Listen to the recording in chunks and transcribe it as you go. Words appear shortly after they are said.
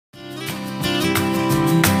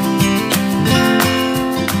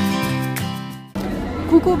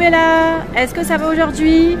Coucou Bella, est-ce que ça va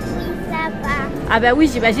aujourd'hui? Oui, ça va. Ah bah oui,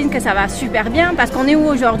 j'imagine que ça va super bien parce qu'on est où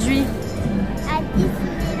aujourd'hui? À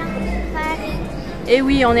Disneyland Paris. Eh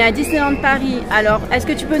oui, on est à Disneyland Paris. Alors, est-ce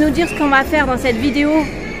que tu peux nous dire ce qu'on va faire dans cette vidéo?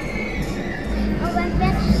 On va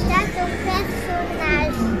faire chasse aux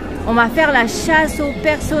personnages. On va faire la chasse aux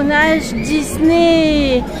personnages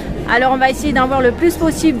Disney. Alors, on va essayer d'en voir le plus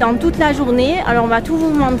possible dans toute la journée. Alors, on va tout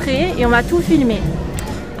vous montrer et on va tout filmer.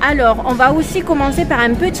 Alors, on va aussi commencer par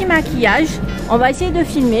un petit maquillage. On va essayer de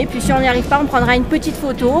filmer, puis si on n'y arrive pas, on prendra une petite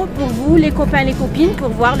photo pour vous, les copains et les copines, pour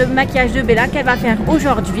voir le maquillage de Bella qu'elle va faire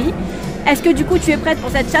aujourd'hui. Est-ce que du coup, tu es prête pour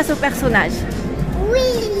cette chasse aux personnages? Oui,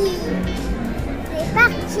 c'est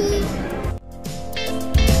parti.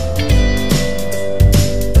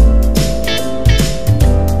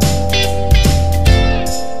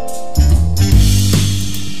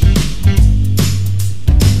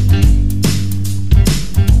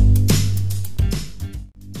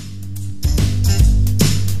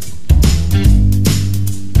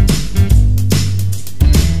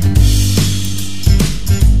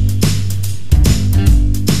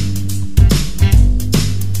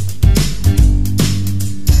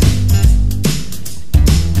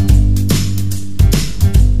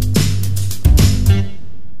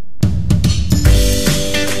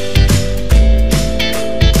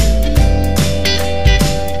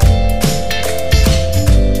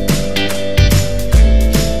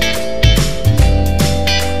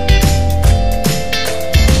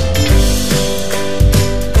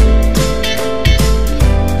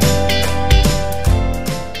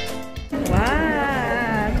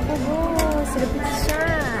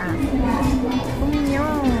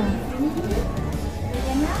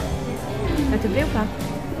 Ça te plaît ou pas?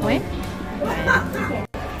 Oui? Ah,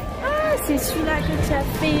 c'est celui-là que tu as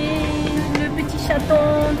fait, le petit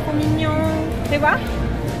chaton, trop mignon. Fais voir?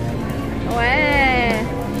 Ouais.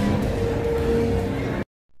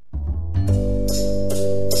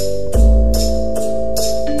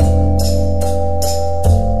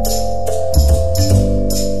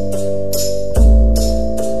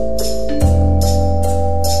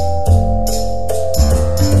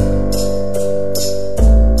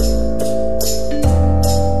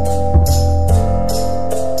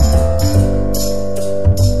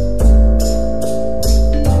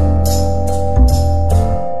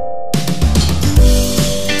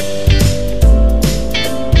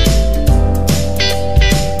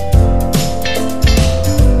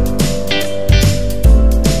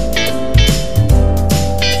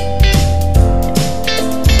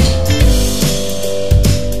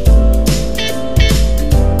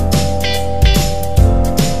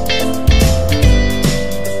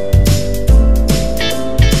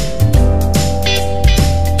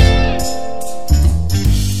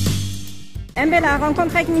 La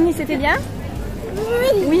rencontre avec Mini, c'était bien?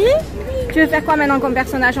 Oui. Oui? Tu veux faire quoi maintenant comme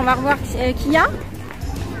personnage? On va revoir qui y a?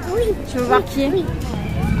 Oui. Tu veux voir qui est? Oui.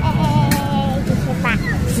 Je sais pas.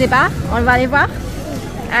 Tu sais pas? On va aller voir?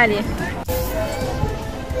 Allez.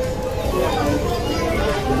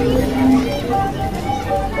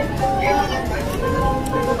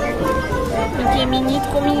 Mickey et Mini,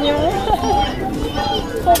 trop mignon.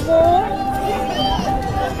 Trop beau.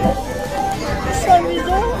 C'est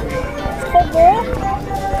amusant. Trop beau.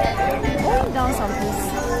 Oh, il danse en plus.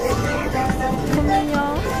 Trop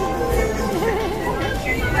mignon.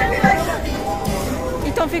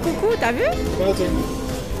 Il t'en fait coucou, t'as vu?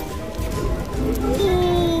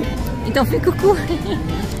 Il t'en fait coucou.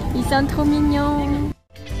 Ils sont trop mignons.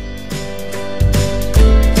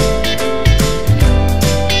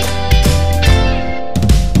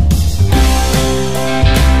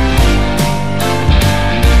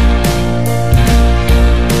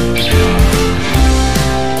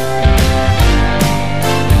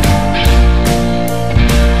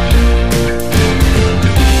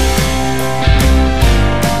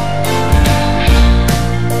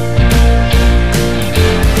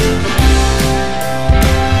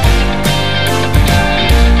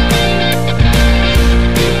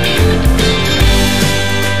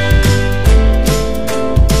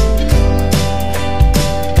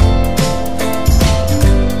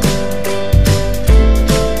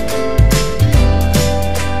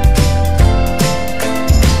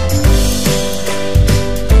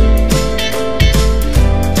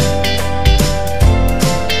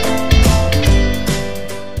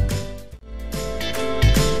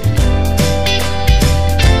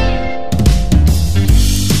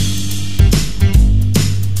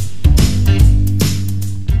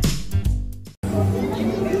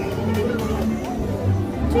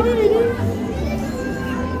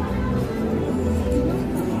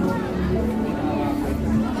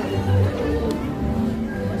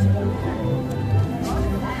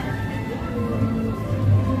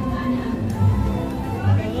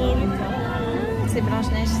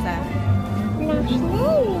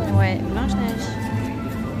 Blanche-Neige. Ouais, Blanche-Neige.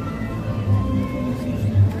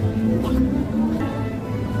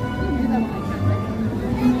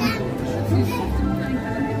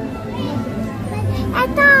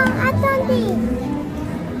 Attends, attendez.